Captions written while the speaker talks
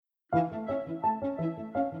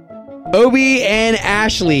Obi and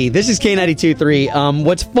Ashley, this is K92.3.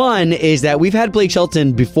 What's fun is that we've had Blake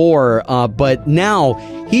Shelton before, but now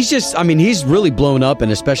he's really blown up,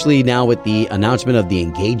 and especially now with the announcement of the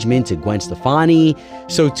engagement to Gwen Stefani.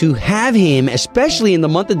 So to have him, especially in the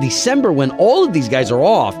month of December when all of these guys are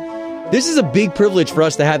off, this is a big privilege for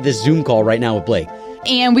us to have this Zoom call right now with Blake.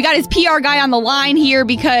 And we got his PR guy on the line here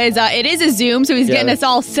because it is a Zoom, so he's getting us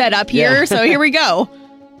all set up here. Yeah. So here we go.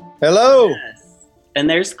 Hello. And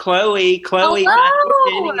there's Chloe. Chloe,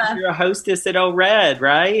 you're a hostess at Ole Red,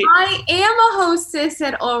 right? I am a hostess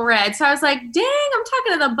at Ole Red. So I was like, dang, I'm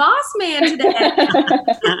talking to the boss man today.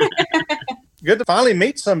 Good to finally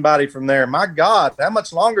meet somebody from there. My God, how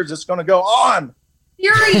much longer is this going to go on?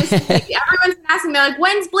 Seriously. Everyone's been asking me, like,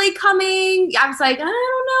 when's Blake coming? I was like, I don't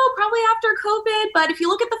know, probably after COVID. But if you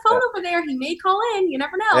look at the phone over there, he may call in. You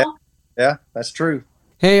never know. Yeah, that's true.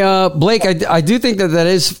 Hey, Blake, I do think that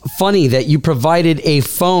is funny that you provided a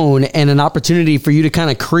phone and an opportunity for you to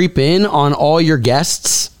kind of creep in on all your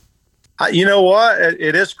guests. You know what?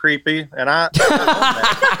 It is creepy, and I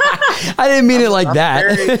didn't mean it like I'm that.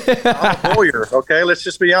 I'm a voyeur, okay? Let's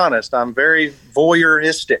just be honest. I'm very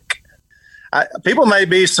voyeuristic. People may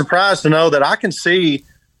be surprised to know that I can see.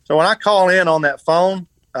 So when I call in on that phone,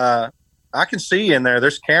 I can see in there.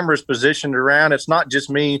 There's cameras positioned around. It's not just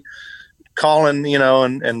me calling,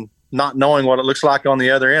 and not knowing what it looks like on the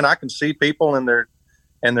other end. I can see people in their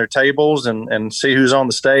tables and see who's on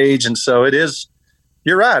the stage. And so it is,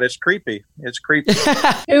 you're right. It's creepy. It's creepy.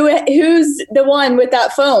 Who's the one with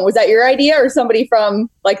that phone? Was that your idea or somebody from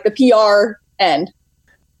like the PR end?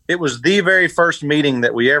 It was the very first meeting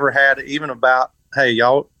that we ever had, even about, hey,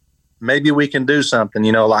 y'all, maybe we can do something,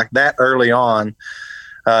 like that early on.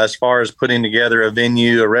 As far as putting together a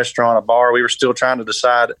venue, a restaurant, a bar, we were still trying to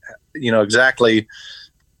decide, exactly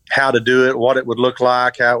how to do it, what it would look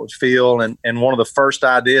like, how it would feel. And one of the first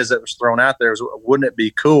ideas that was thrown out there was, wouldn't it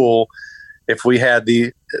be cool if we had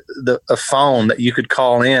a phone that you could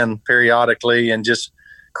call in periodically and just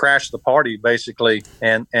crash the party, basically.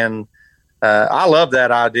 And I love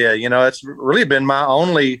that idea. It's really been my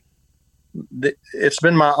only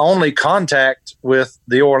contact with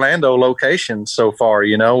the Orlando location so far.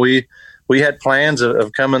 We had plans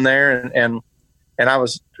of coming there, and I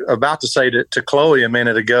was about to say to Chloe a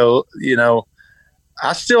minute ago,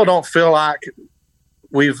 I still don't feel like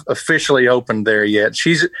we've officially opened there yet.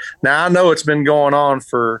 Now I know it's been going on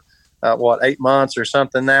for 8 months or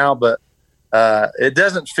something now, but it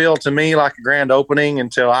doesn't feel to me like a grand opening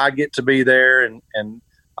until I get to be there, and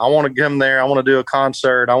I want to come there. I want to do a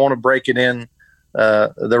concert. I want to break it in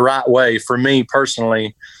the right way for me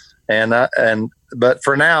personally. But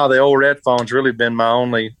for now, the Ole Red phone's really been my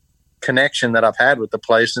only connection that I've had with the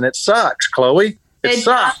place, and it sucks, Chloe. It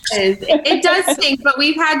sucks. It does stink, but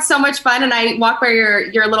we've had so much fun, and I walk by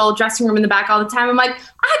your little dressing room in the back all the time. I'm like,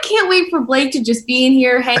 I can't wait for Blake to just be in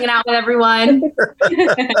here hanging out with everyone.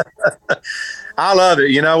 I love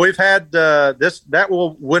it. We've had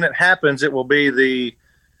when it happens, it will be the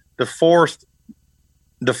fourth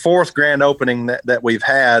grand opening that we've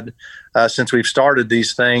had since we've started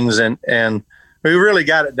these things, and we really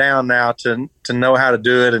got it down now to know how to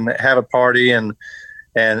do it and have a party and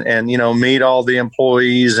meet all the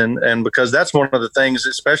employees and because that's one of the things,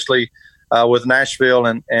 especially with Nashville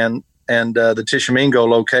and the Tishomingo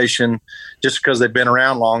location, just because they've been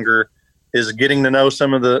around longer, is getting to know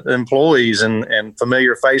some of the employees and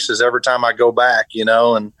familiar faces every time I go back,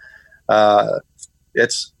 and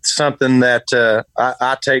it's something that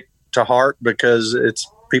I take to heart because it's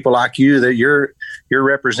people like you that you're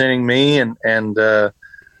representing me and I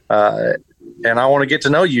want to get to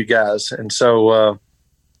know you guys. And so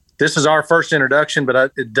this is our first introduction,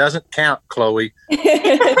 but it doesn't count, Chloe.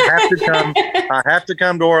 I have to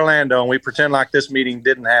come to Orlando and we pretend like this meeting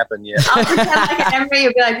didn't happen yet. I'll pretend like everybody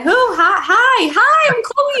will be like, who? Hi, I'm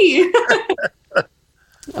Chloe.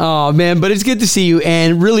 Oh man, but it's good to see you.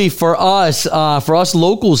 And really for us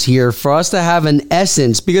locals here, for us to have an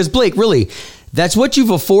essence, because Blake, really, that's what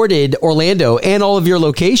you've afforded Orlando and all of your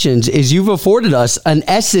locations is you've afforded us an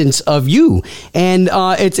essence of you. And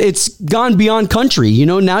it's gone beyond country.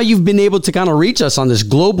 Now you've been able to kind of reach us on this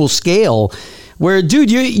global scale where, dude,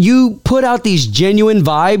 you put out these genuine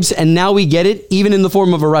vibes and now we get it even in the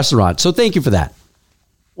form of a restaurant. So thank you for that.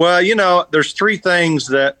 Well, there's three things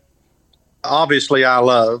that obviously I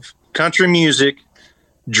love: country music,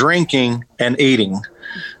 drinking, and eating.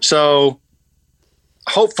 So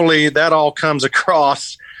hopefully that all comes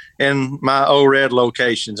across in my Ole Red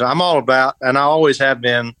locations. I'm all about, and I always have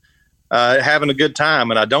been, having a good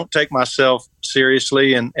time, and I don't take myself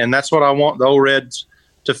seriously. And that's what I want the Ole Reds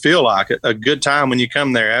to feel like, a good time when you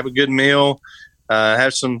come there. Have a good meal,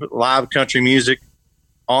 have some live country music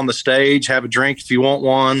on the stage, have a drink if you want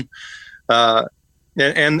one.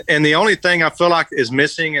 And the only thing I feel like is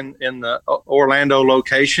missing in the Orlando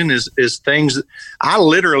location is things that I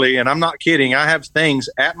literally, and I'm not kidding, I have things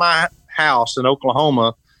at my house in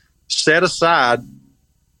Oklahoma set aside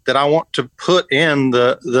that I want to put in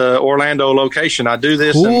the Orlando location. I do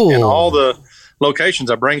this in all the locations.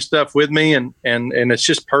 I bring stuff with me, and it's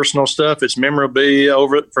just personal stuff. It's memorabilia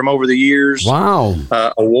from over the years. Wow.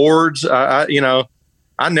 Awards.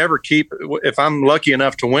 I never keep, if I'm lucky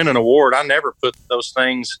enough to win an award, I never put those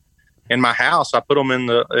things in my house. I put them in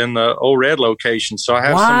the Old Red location. So I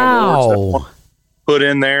have some awards that I want to put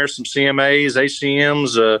in there, some CMAs,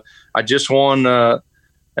 ACMs. I just won an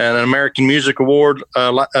American Music Award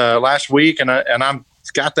last week, and I've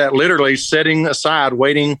got that literally sitting aside,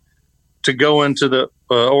 waiting to go into the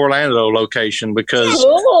Orlando location because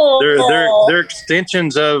they're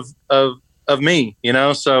extensions of me,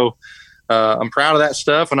 So I'm proud of that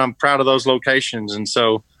stuff, and I'm proud of those locations. And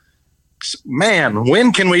so, man,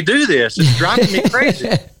 when can we do this? It's driving me crazy.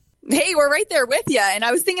 Hey, we're right there with you. And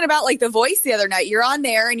I was thinking about like The Voice the other night. You're on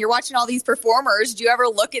there and you're watching all these performers. Do you ever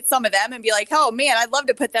look at some of them and be like, oh man, I'd love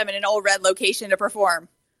to put them in an Old Red location to perform?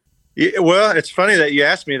 Yeah, well, it's funny that you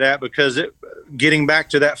asked me that because getting back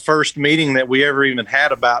to that first meeting that we ever even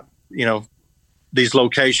had about, these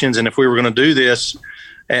locations and if we were going to do this,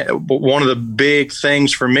 one of the big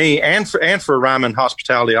things for me and for Ryman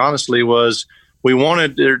Hospitality, honestly, was we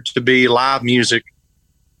wanted there to be live music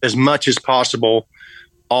as much as possible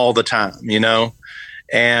all the time,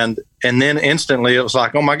 and then instantly it was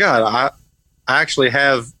like, oh my God, I actually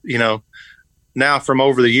have, now from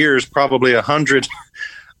over the years, probably 100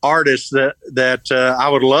 artists that I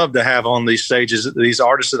would love to have on these stages, these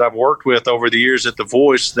artists that I've worked with over the years at The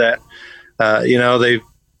Voice that,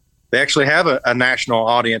 they actually have a national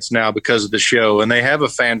audience now because of the show, and they have a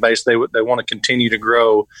fan base they want to continue to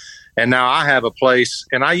grow. And now I have a place,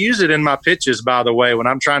 and I use it in my pitches, by the way, when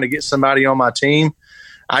I'm trying to get somebody on my team.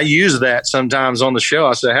 I use that sometimes on the show.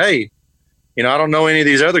 I say, hey, I don't know any of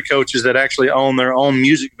these other coaches that actually own their own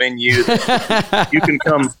music venue that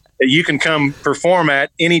you can come perform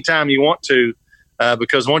at anytime you want to,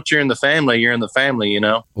 because once you're in the family, you're in the family,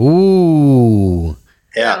 Ooh.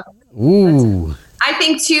 Yeah. Ooh. I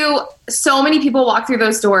think too, so many people walk through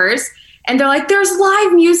those doors and they're like, there's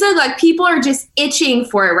live music. Like people are just itching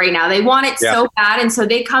for it right now. They want it so bad. And so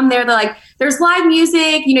they come there, they're like, there's live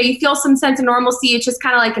music. You feel some sense of normalcy. It's just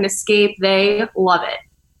kind of like an escape. They love it.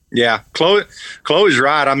 Yeah. Chloe's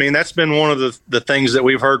right. I mean, that's been one of the things that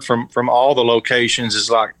we've heard from all the locations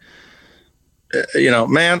is like,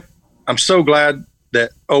 man, I'm so glad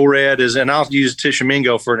that ORED is, and I'll use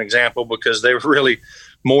Tishomingo for an example because they were really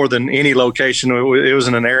more than any location. It was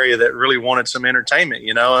in an area that really wanted some entertainment,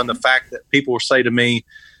 and the fact that people would say to me,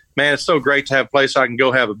 man, it's so great to have a place I can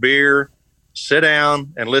go have a beer, sit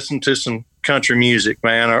down and listen to some country music,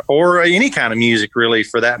 man, or any kind of music really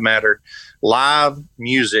for that matter, live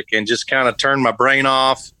music, and just kind of turn my brain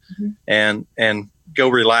off and go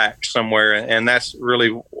relax somewhere. And that's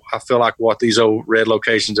really, I feel like what these Old Red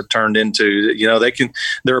locations have turned into.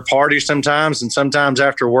 There are parties sometimes, and sometimes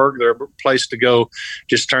after work, they're a place to go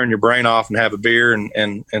just turn your brain off and have a beer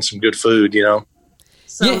and some good food,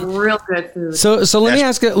 Some real good food. So let me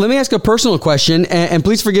ask a personal question, and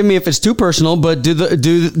please forgive me if it's too personal, but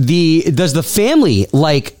does the family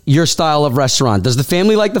like your style of restaurant? Does the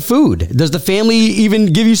family like the food? Does the family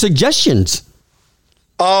even give you suggestions?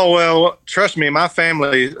 Oh, well, trust me, my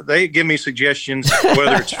family, they give me suggestions,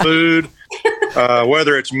 whether it's food,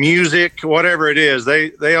 whether it's music, whatever it is,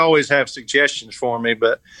 they always have suggestions for me.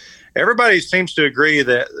 But everybody seems to agree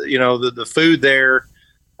that, the food there,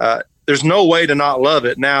 there's no way to not love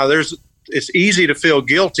it. Now, it's easy to feel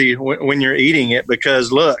guilty when you're eating it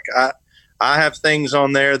because, look, I have things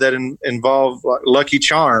on there that involve like Lucky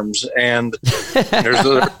Charms, and there's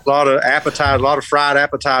a lot of fried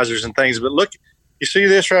appetizers and things. But look, you see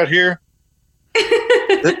this right here?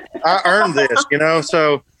 I earned this,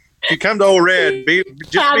 So if you come to Old Red, be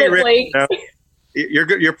ready.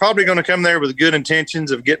 You're probably going to come there with good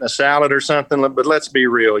intentions of getting a salad or something, but let's be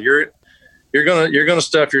real. You're gonna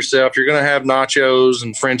stuff yourself. You're gonna have nachos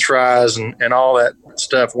and French fries and all that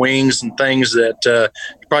stuff, wings and things that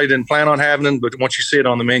you probably didn't plan on having, but once you see it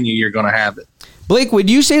on the menu, you're gonna have it. Blake, would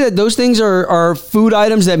you say that those things are food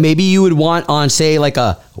items that maybe you would want on, say, like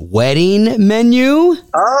a wedding menu?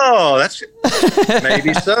 Oh, that's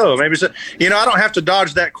maybe so. Maybe so. I don't have to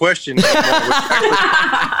dodge that question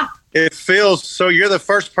anymore. It feels so. You're the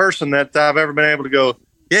first person that I've ever been able to go,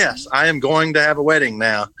 yes, I am going to have a wedding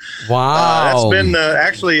now. Wow. That's been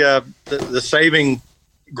actually the saving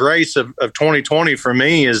grace of 2020 for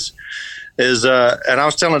me is and I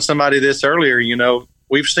was telling somebody this earlier, you know,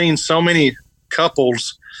 we've seen so many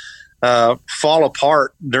couples fall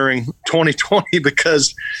apart during 2020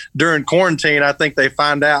 because during quarantine, I think they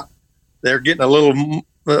find out they're getting a little,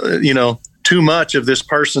 too much of this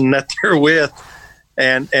person that they're with,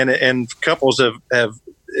 and couples have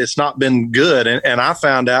it's not been good. And I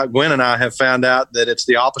found out, Gwen and I have found out that it's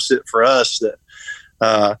the opposite for us.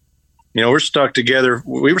 That we're stuck together.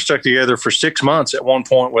 We were stuck together for 6 months at one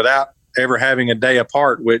point without ever having a day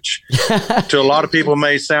apart, which to a lot of people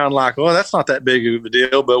may sound like, well, that's not that big of a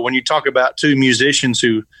deal. But when you talk about two musicians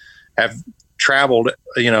who have traveled,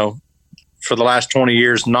 for the last 20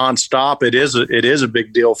 years nonstop, it is a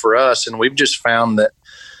big deal for us. And we've just found that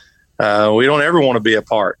we don't ever want to be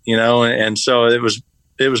apart, and so it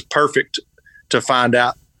was perfect to find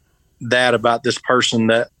out that about this person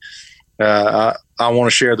that I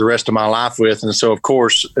want to share the rest of my life with. And so, of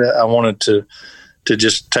course, I wanted to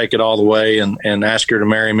just take it all the way and ask her to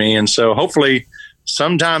marry me. And so hopefully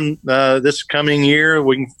sometime this coming year,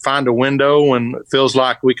 we can find a window when it feels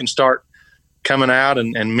like we can start coming out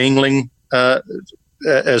and mingling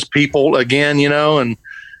as people again,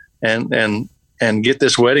 and get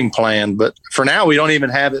this wedding planned. But for now, we don't even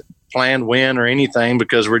have it planned when or anything,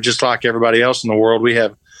 because we're just like everybody else in the world. We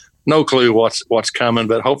have no clue what's coming,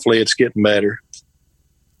 but hopefully it's getting better.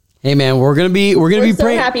 Hey man, we're gonna be so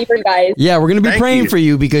praying. Happy for you guys. Yeah, we're gonna be praying for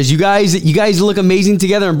you, because you guys look amazing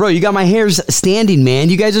together. And bro, you got my hairs standing, man.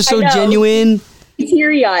 You guys are so genuine.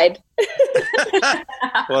 Teary-eyed.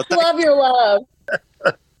 Well, love your love.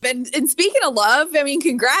 And speaking of love, I mean,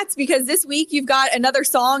 congrats, because this week you've got another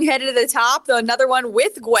song headed to the top, another one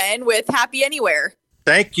with Gwen with Happy Anywhere.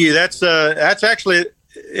 Thank you. That's actually,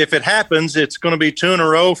 if it happens, it's going to be 2 in a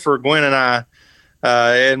row for Gwen and I.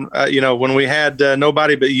 When we had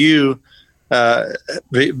Nobody But You,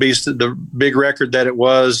 the big record that it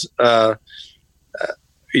was,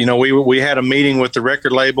 we had a meeting with the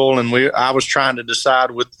record label, and I was trying to decide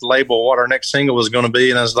with the label what our next single was going to be.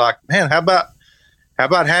 And I was like, man, how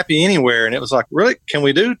about Happy Anywhere? And it was like, really, can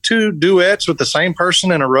we do 2 duets with the same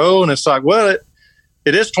person in a row? And it's like, well,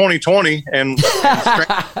 it is 2020 and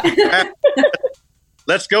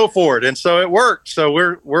let's go for it. And so it worked. So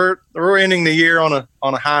we're ending the year on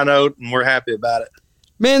a high note, and we're happy about it.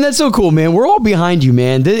 Man, that's so cool, man. We're all behind you,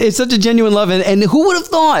 man. It's such a genuine love. And who would have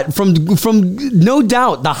thought from No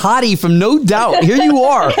Doubt, the hottie from No Doubt, here you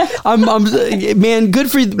are. Man, good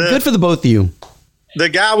for the both of you. The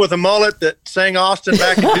guy with the mullet that sang Austin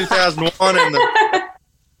back in 2001 and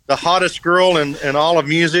the hottest girl in all of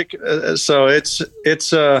music. So it's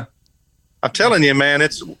I'm telling you, man,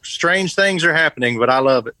 it's strange things are happening, but I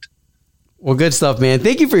love it. Well, good stuff, man.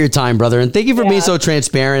 Thank you for your time, brother. And thank you for being so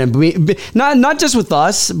transparent and not just with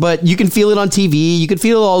us, but you can feel it on TV. You can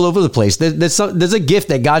feel it all over the place. There's a gift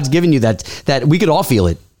that God's given you that we could all feel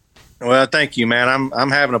it. Well, thank you, man. I'm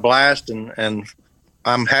having a blast, and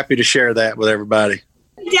I'm happy to share that with everybody.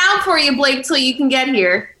 Down for you, Blake, till you can get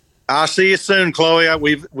here. I'll see you soon, Chloe.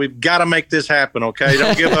 We've got to make this happen, okay?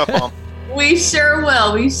 Don't give up on me. We sure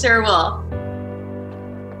will. We sure will.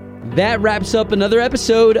 That wraps up another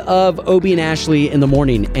episode of Obie and Ashley in the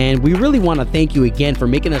Morning. And we really want to thank you again for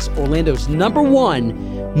making us Orlando's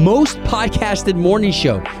 #1 most podcasted morning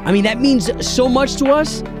show. I mean, that means so much to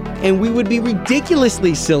us. And we would be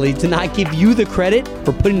ridiculously silly to not give you the credit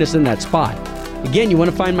for putting us in that spot. Again, you want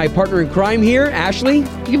to find my partner in crime here, Ashley?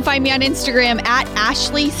 You can find me on Instagram at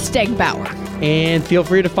Ashley Stegbauer. And feel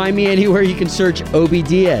free to find me anywhere you can search Obie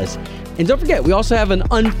Diaz. And don't forget, we also have an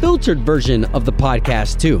unfiltered version of the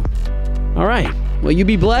podcast, too. All right. Well, you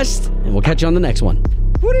be blessed, and we'll catch you on the next one.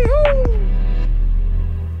 Hooty-hoo!